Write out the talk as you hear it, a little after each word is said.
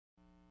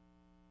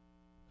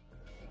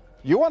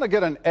You want to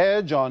get an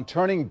edge on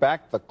turning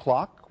back the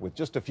clock with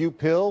just a few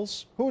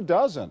pills? Who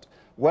doesn't?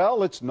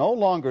 Well, it's no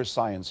longer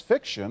science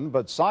fiction,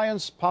 but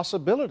science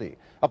possibility,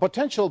 a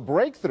potential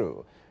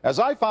breakthrough. As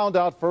I found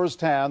out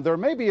firsthand, there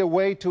may be a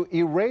way to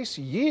erase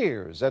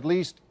years, at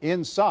least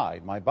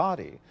inside my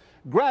body.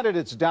 Granted,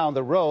 it's down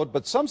the road,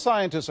 but some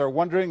scientists are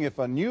wondering if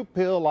a new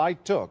pill I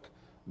took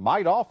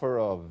might offer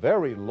a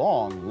very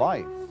long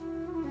life.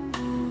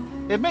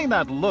 It may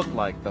not look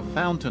like the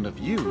fountain of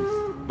youth,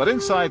 but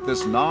inside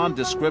this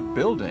nondescript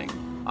building,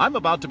 I'm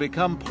about to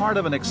become part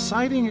of an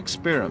exciting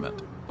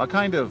experiment, a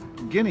kind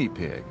of guinea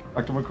pig.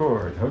 Dr.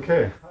 McCord,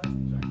 okay.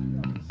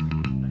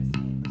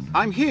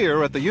 I'm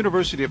here at the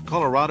University of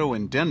Colorado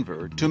in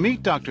Denver to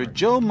meet Dr.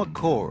 Joe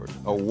McCord,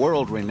 a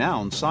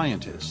world-renowned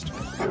scientist.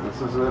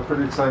 This is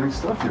pretty exciting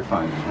stuff you're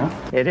finding,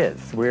 huh? It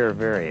is. We're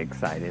very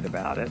excited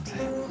about it.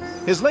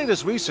 His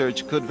latest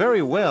research could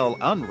very well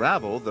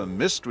unravel the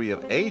mystery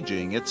of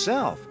aging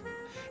itself.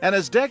 And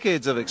his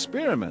decades of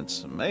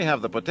experiments may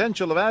have the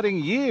potential of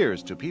adding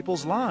years to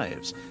people's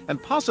lives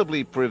and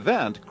possibly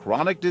prevent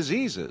chronic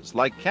diseases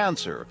like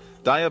cancer,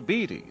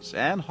 diabetes,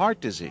 and heart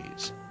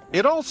disease.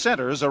 It all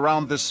centers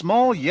around this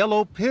small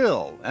yellow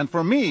pill, and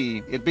for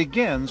me, it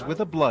begins with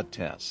a blood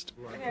test.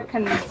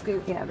 Can we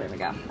scoop? Yeah, there we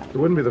go. It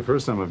wouldn't be the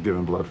first time I've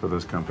given blood for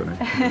this company.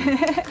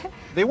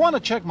 They want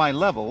to check my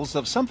levels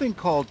of something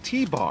called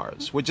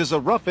T-bars, which is a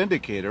rough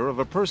indicator of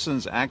a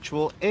person's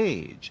actual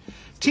age.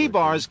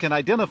 T-bars can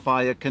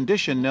identify a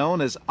condition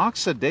known as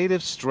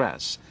oxidative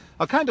stress,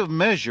 a kind of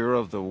measure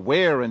of the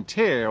wear and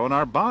tear on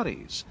our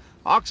bodies.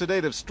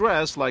 Oxidative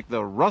stress, like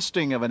the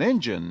rusting of an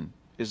engine,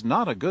 is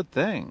not a good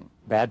thing.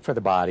 Bad for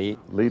the body.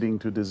 Leading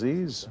to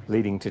disease?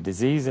 Leading to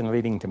disease and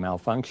leading to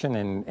malfunction,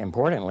 and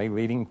importantly,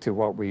 leading to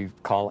what we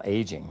call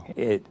aging.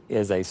 It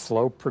is a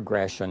slow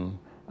progression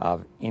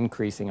of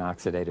increasing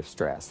oxidative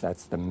stress.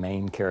 That's the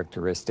main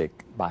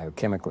characteristic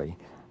biochemically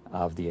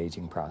of the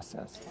aging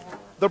process.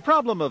 The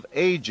problem of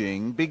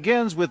aging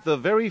begins with the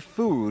very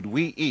food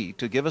we eat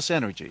to give us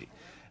energy.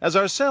 As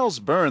our cells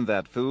burn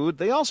that food,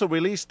 they also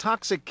release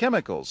toxic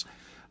chemicals.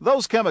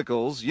 Those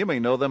chemicals, you may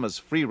know them as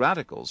free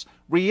radicals,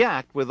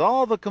 react with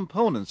all the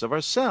components of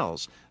our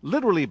cells,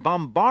 literally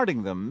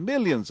bombarding them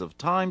millions of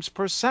times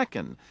per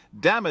second,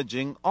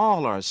 damaging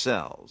all our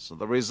cells.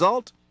 The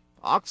result?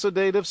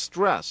 Oxidative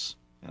stress,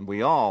 and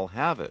we all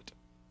have it.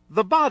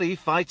 The body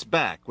fights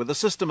back with a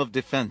system of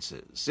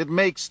defenses. It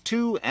makes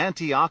two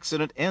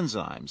antioxidant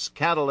enzymes,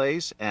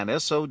 catalase and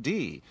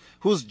SOD,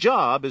 whose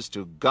job is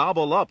to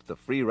gobble up the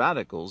free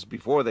radicals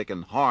before they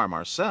can harm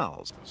our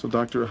cells. So,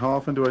 doctor, how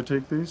often do I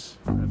take these?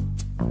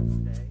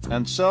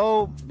 And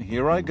so,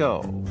 here I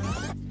go.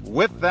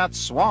 With that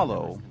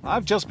swallow,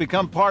 I've just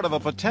become part of a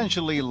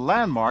potentially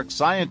landmark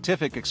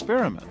scientific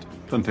experiment.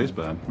 Doesn't taste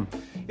bad.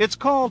 It's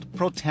called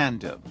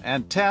Protandim,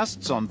 and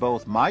tests on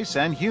both mice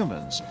and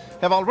humans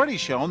have already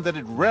shown that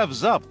it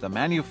revs up the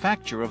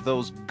manufacture of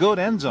those good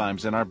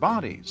enzymes in our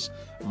bodies.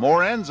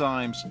 More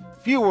enzymes,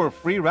 fewer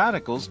free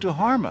radicals to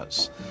harm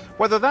us.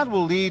 Whether that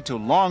will lead to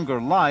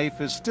longer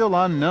life is still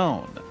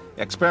unknown.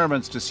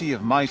 Experiments to see if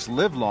mice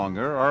live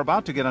longer are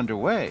about to get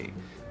underway,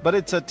 but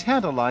it's a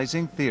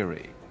tantalizing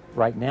theory.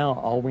 Right now,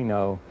 all we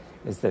know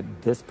is that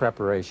this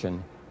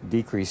preparation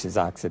decreases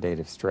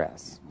oxidative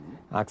stress.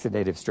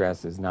 Oxidative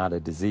stress is not a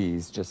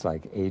disease, just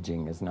like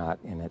aging is not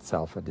in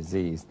itself a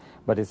disease,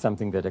 but it's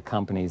something that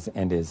accompanies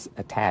and is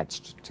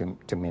attached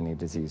to many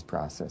disease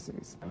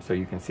processes. So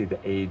you can see the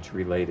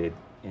age-related.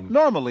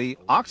 Normally,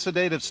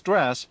 oxidative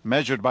stress,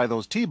 measured by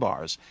those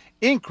T-bars,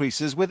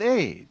 increases with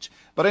age.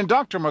 But in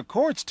Dr.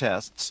 McCord's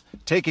tests,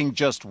 taking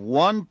just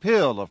one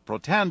pill of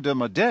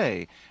Protandim a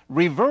day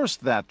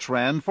reversed that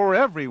trend for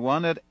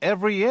everyone at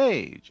every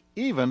age,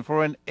 even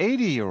for an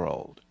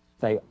 80-year-old.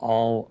 They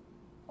all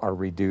are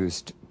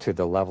reduced to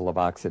the level of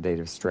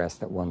oxidative stress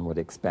that one would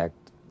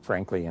expect,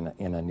 frankly,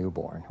 in a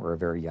newborn or a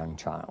very young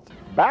child.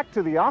 Back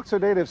to the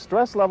oxidative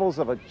stress levels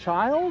of a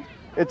child?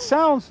 It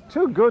sounds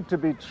too good to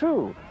be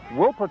true.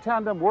 Will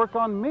Protandim work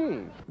on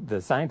me? The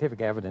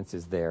scientific evidence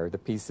is there. The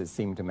pieces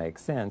seem to make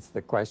sense.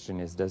 The question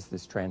is, does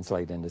this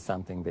translate into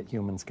something that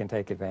humans can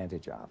take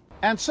advantage of?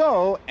 And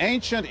so,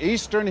 ancient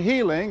Eastern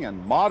healing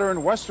and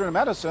modern Western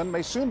medicine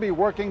may soon be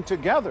working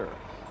together.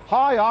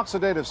 High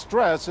oxidative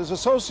stress is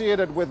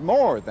associated with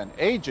more than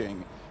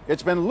aging.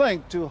 It's been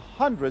linked to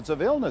hundreds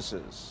of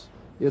illnesses.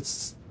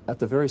 It's at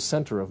the very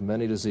center of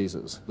many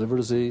diseases: liver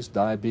disease,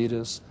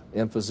 diabetes,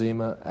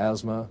 emphysema,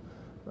 asthma.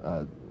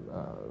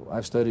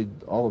 I've studied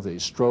all of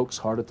these: strokes,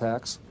 heart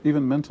attacks.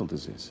 Even mental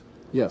disease?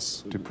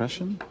 Yes.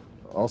 Depression?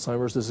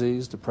 Alzheimer's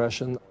disease,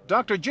 depression.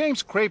 Dr.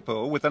 James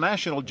Crapo with the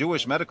National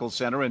Jewish Medical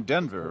Center in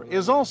Denver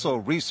is also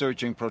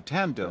researching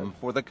Protandim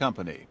for the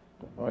company.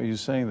 Are you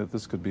saying that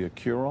this could be a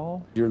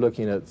cure-all? You're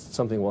looking at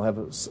something that will have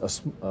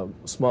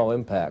a small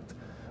impact,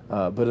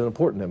 but an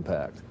important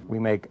impact. We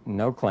make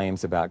no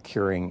claims about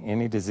curing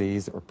any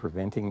disease or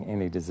preventing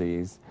any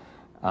disease.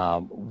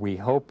 We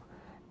hope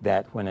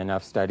that when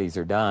enough studies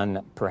are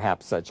done,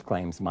 perhaps such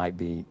claims might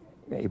be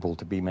able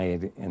to be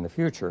made in the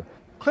future.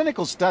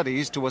 Clinical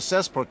studies to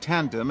assess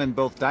Protandim in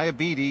both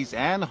diabetes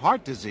and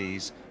heart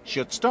disease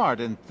should start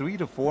in 3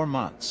 to 4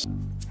 months.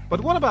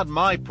 But what about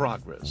my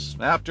progress?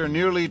 After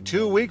nearly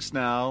 2 weeks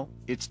now,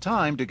 it's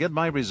time to get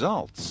my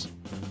results.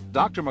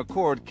 Dr.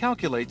 McCord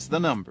calculates the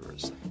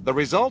numbers. The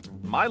result?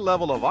 My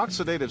level of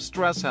oxidative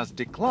stress has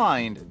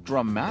declined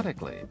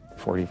dramatically.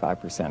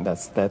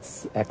 45%,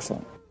 that's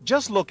excellent.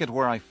 Just look at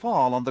where I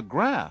fall on the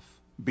graph,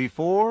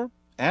 before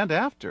and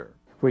after.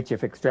 Which,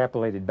 if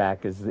extrapolated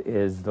back,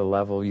 is the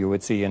level you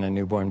would see in a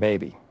newborn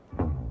baby.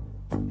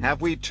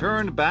 Have we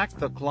turned back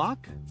the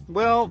clock?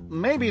 Well,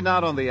 maybe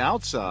not on the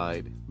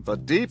outside,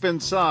 but deep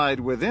inside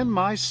within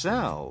my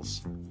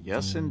cells.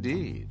 Yes,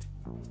 indeed.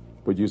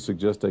 Would you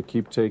suggest I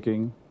keep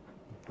taking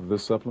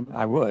this supplement?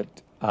 I would.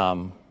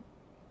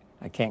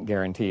 I can't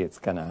guarantee it's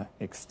going to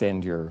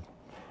extend your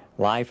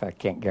life. I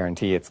can't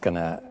guarantee it's going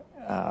to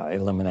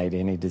eliminate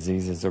any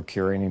diseases or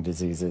cure any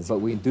diseases. But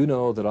we do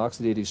know that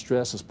oxidative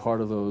stress is part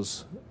of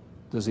those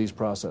disease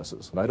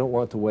processes. I don't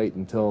want to wait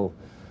until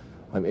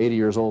I'm 80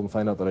 years old and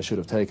find out that I should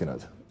have taken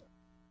it.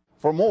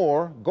 For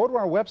more, go to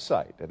our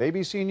website at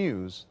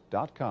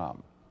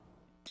abcnews.com.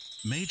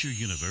 Major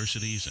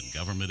universities and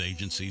government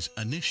agencies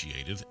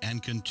initiated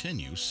and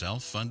continue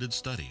self-funded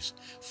studies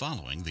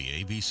following the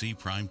ABC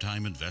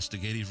Primetime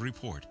investigative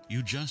report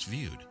you just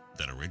viewed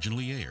that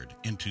originally aired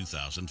in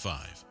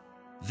 2005.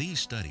 These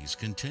studies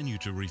continue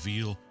to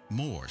reveal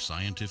more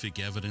scientific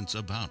evidence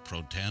about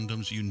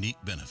Protandem's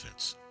unique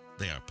benefits.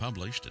 They are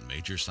published in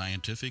major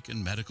scientific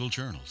and medical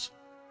journals.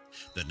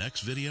 The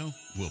next video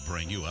will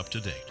bring you up to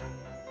date.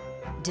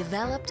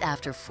 Developed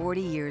after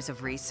 40 years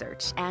of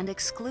research and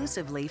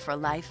exclusively for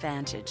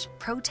LifeVantage,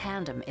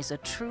 Protandim is a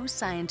true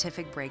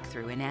scientific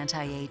breakthrough in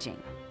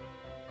anti-aging.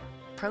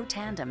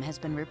 Protandim has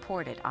been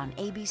reported on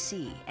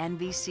ABC,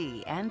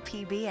 NBC, and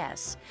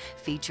PBS,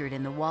 featured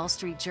in the Wall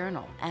Street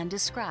Journal, and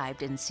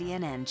described in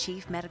CNN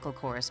Chief Medical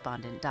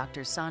Correspondent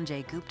Dr.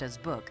 Sanjay Gupta's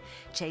book,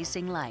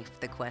 Chasing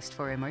Life: The Quest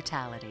for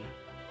Immortality.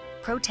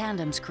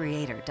 Protandem's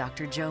creator,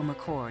 Dr. Joe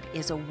McCord,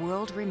 is a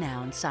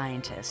world-renowned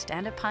scientist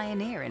and a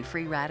pioneer in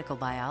free radical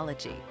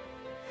biology.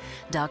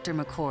 Dr.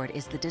 McCord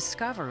is the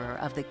discoverer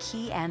of the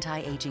key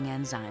anti-aging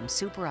enzyme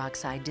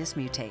superoxide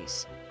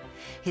dismutase.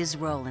 His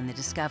role in the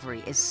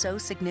discovery is so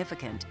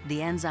significant,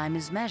 the enzyme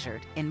is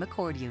measured in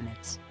McCord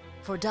units.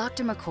 For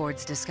Dr.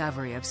 McCord's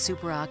discovery of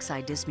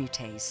superoxide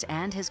dismutase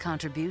and his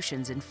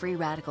contributions in free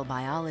radical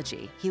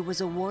biology, he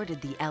was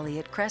awarded the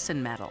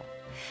Elliott-Cresson Medal.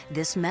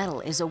 This medal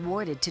is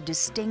awarded to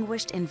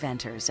distinguished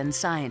inventors and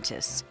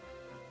scientists,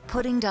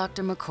 putting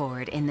Dr.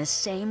 McCord in the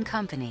same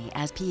company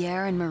as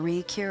Pierre and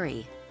Marie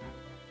Curie,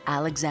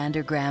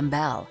 Alexander Graham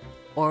Bell,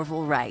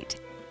 Orville Wright,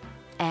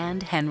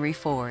 and Henry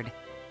Ford.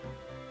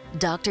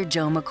 Dr.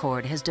 Joe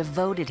McCord has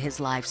devoted his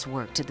life's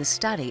work to the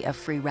study of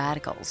free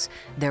radicals,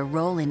 their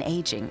role in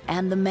aging,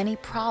 and the many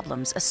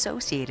problems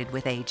associated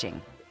with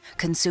aging.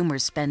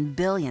 Consumers spend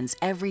billions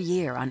every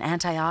year on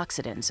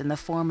antioxidants in the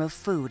form of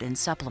food and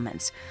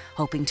supplements,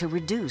 hoping to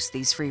reduce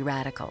these free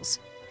radicals.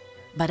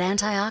 But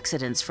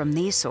antioxidants from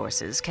these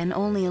sources can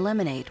only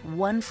eliminate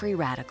one free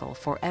radical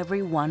for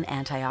every one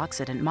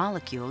antioxidant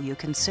molecule you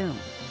consume.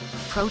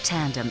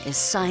 Protandim is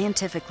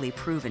scientifically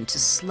proven to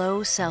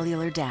slow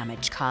cellular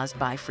damage caused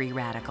by free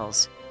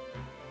radicals.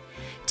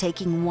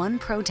 Taking one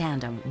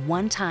Protandim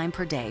 1 time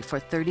per day for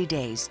 30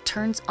 days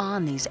turns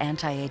on these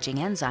anti-aging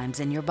enzymes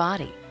in your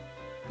body.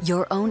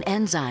 Your own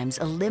enzymes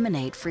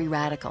eliminate free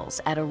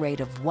radicals at a rate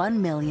of 1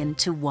 million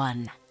to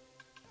 1.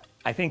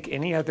 I think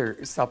any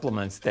other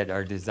supplements that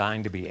are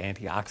designed to be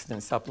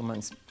antioxidant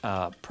supplements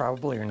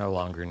probably are no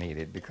longer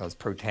needed because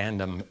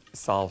Protandim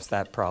solves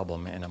that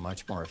problem in a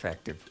much more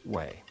effective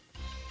way.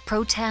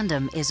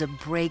 Protandim is a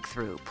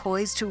breakthrough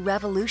poised to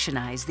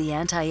revolutionize the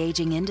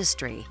anti-aging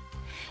industry.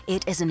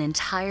 It is an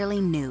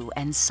entirely new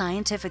and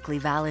scientifically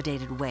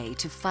validated way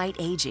to fight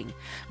aging,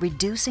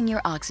 reducing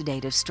your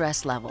oxidative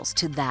stress levels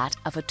to that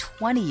of a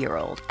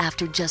 20-year-old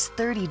after just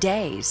 30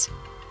 days.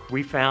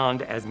 We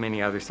found, as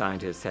many other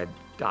scientists had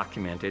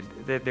documented,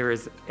 that there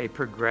is a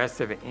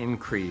progressive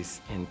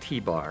increase in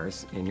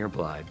T-bars in your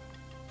blood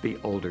the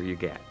older you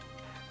get.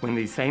 When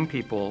these same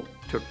people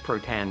took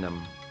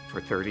Protandim for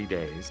 30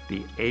 days,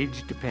 the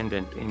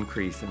age-dependent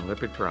increase in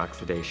lipid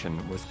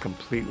peroxidation was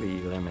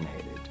completely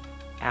eliminated.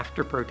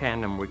 After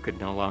Protandim, we could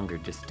no longer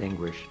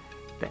distinguish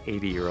the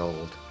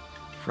 80-year-old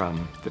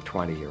from the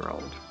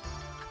 20-year-old.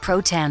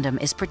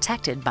 Protandim is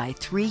protected by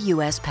 3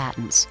 U.S.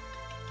 patents.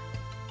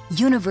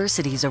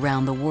 Universities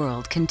around the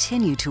world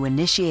continue to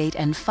initiate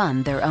and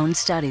fund their own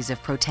studies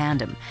of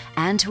Protandim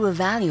and to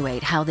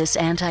evaluate how this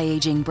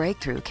anti-aging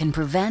breakthrough can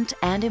prevent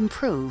and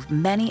improve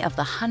many of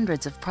the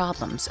hundreds of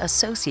problems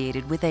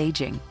associated with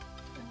aging.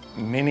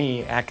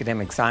 Many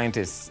academic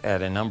scientists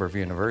at a number of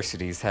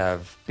universities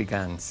have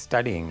begun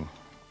studying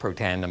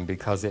Protandim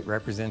because it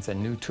represents a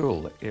new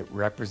tool. It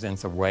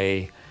represents a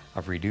way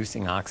of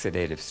reducing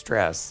oxidative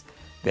stress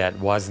that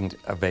wasn't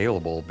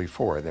available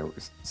before. There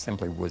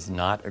simply was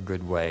not a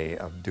good way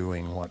of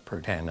doing what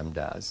Protandim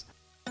does.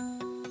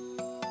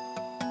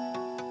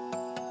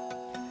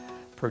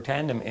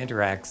 Protandim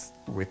interacts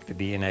with the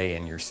DNA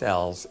in your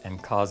cells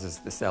and causes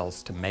the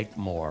cells to make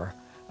more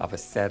of a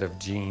set of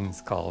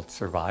genes called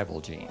survival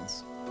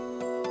genes.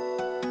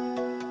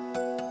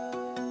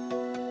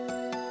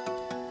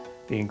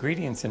 The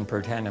ingredients in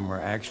Protandim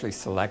were actually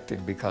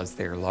selected because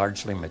they are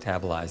largely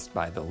metabolized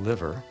by the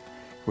liver,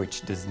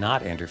 which does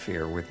not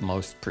interfere with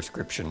most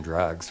prescription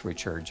drugs,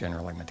 which are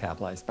generally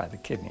metabolized by the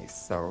kidneys.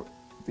 So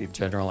the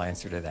general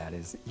answer to that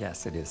is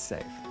yes, it is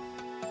safe.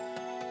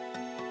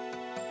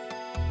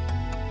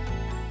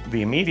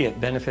 The immediate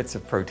benefits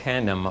of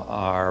Protandim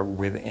are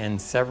within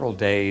several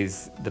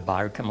days, the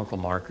biochemical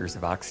markers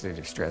of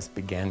oxidative stress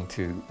begin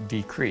to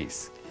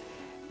decrease.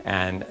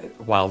 And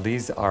while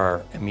these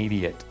are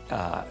immediate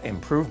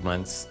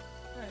improvements,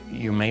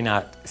 you may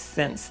not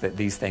sense that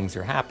these things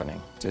are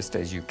happening, just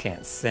as you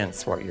can't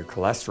sense what your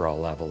cholesterol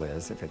level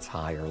is, if it's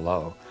high or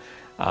low.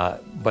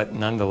 But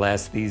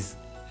nonetheless, these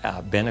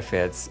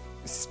benefits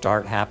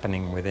start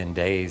happening within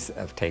days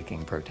of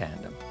taking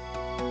Protandim.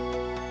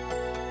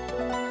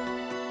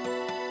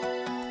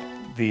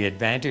 The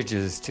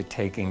advantages to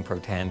taking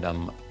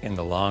Protandim in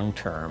the long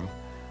term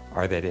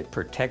are that it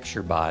protects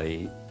your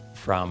body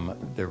from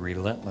the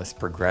relentless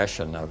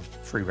progression of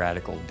free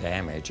radical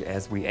damage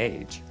as we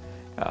age.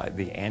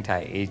 The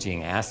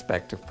anti-aging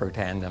aspect of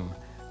Protandim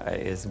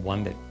is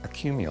one that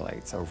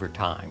accumulates over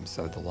time,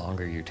 so the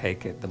longer you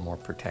take it, the more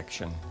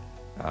protection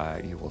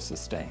you will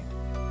sustain.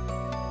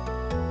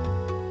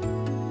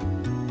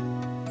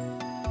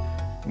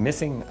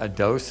 Missing a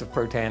dose of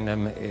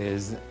Protandim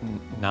is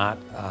not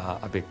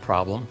a big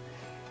problem.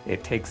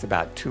 It takes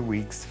about 2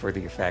 weeks for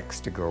the effects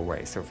to go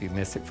away. So if you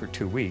miss it for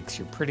 2 weeks,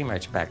 you're pretty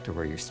much back to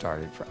where you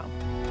started from.